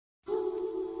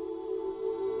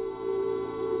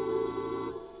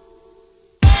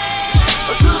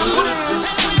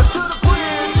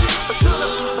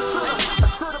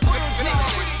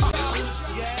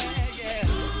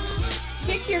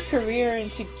career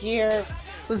into gear.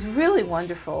 It was really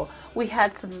wonderful. We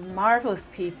had some marvelous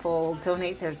people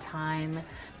donate their time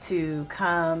to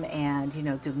come and,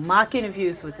 do mock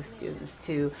interviews with the students,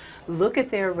 to look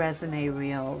at their resume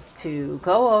reels, to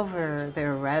go over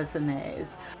their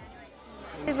resumes.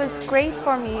 It was great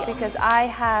for me because I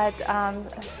had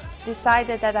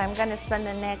decided that I'm going to spend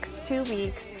the next 2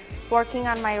 weeks working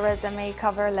on my resume,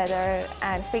 cover letter,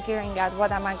 and figuring out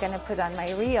what am I going to put on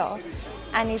my reel.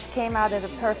 And it came out at a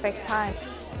perfect time.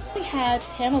 We had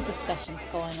panel discussions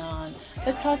going on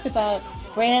that talked about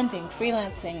branding,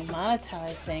 freelancing,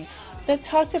 monetizing, that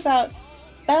talked about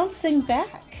bouncing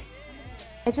back.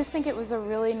 I just think it was a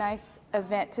really nice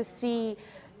event to see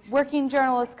working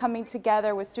journalists coming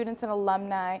together with students and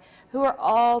alumni who are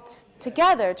all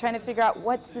together trying to figure out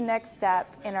what's the next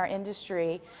step in our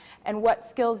industry and what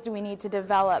skills do we need to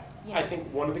develop. I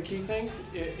think one of the key things,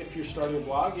 if you're starting a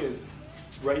blog, is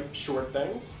write short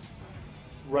things,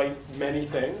 write many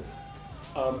things,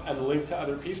 and link to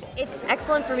other people. It's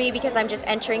excellent for me because I'm just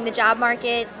entering the job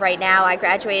market right now. I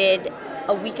graduated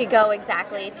a week ago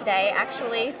exactly, today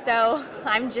actually, so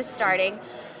I'm just starting.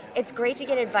 It's great to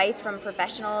get advice from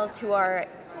professionals who are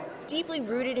deeply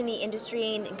rooted in the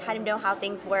industry and kind of know how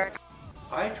things work.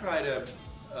 I try to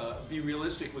be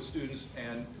realistic with students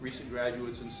and recent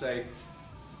graduates and say,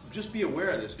 just be aware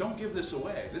of this. Don't give this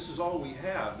away. This is all we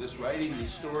have. This writing,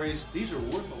 these stories, these are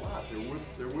worth a lot.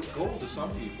 They're worth gold to some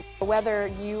people. Whether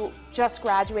you just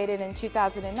graduated in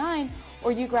 2009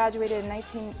 or you graduated in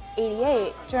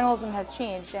 1988, journalism has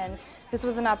changed, and this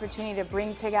was an opportunity to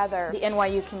bring together the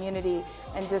NYU community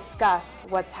and discuss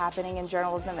what's happening in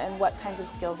journalism and what kinds of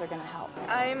skills are going to help.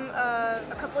 I'm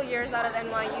a couple years out of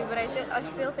NYU, but I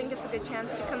still think it's a good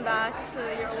chance to come back to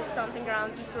your old stomping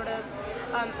grounds and sort of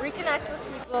reconnect with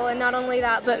people, and not only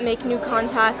that, but make new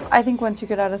contacts. I think once you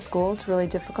get out of school, it's really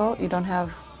difficult. You don't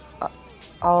have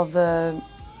all of the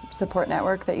support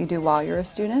network that you do while you're a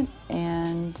student,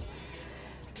 and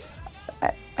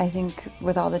I think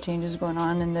with all the changes going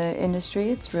on in the industry,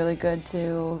 it's really good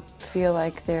to feel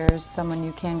like there's someone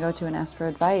you can go to and ask for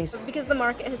advice. Because the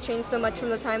market has changed so much from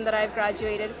the time that I've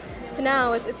graduated to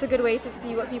now, it's a good way to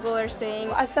see what people are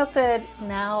saying. I felt that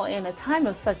now, in a time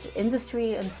of such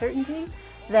industry uncertainty,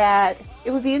 that it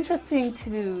would be interesting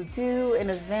to do an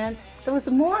event that was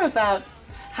more about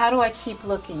how do I keep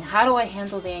looking? How do I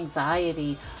handle the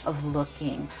anxiety of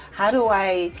looking? How do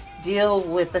I deal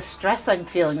with the stress I'm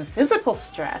feeling, the physical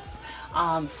stress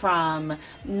from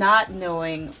not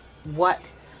knowing what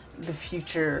the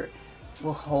future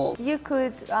will hold? You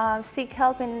could seek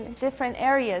help in different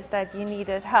areas that you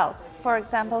needed help. For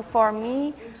example, for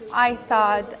me, I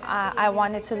thought I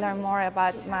wanted to learn more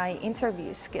about my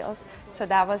interview skills. So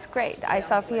that was great. I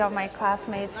saw a few of my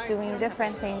classmates doing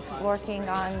different things, working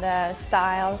on the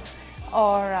style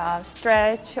or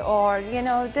stretch or,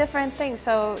 different things.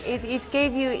 So it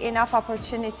gave you enough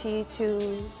opportunity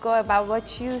to go about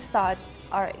what you thought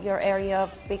are your area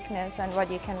of weakness and what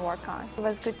you can work on. It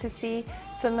was good to see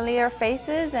familiar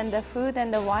faces, and the food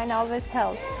and the wine always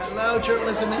helps. Hello,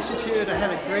 Journalism Institute. I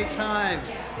had a great time.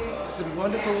 It's been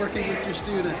wonderful working with your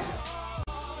students.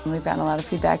 We've gotten a lot of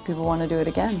feedback. People want to do it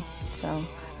again. So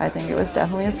I think it was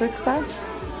definitely a success.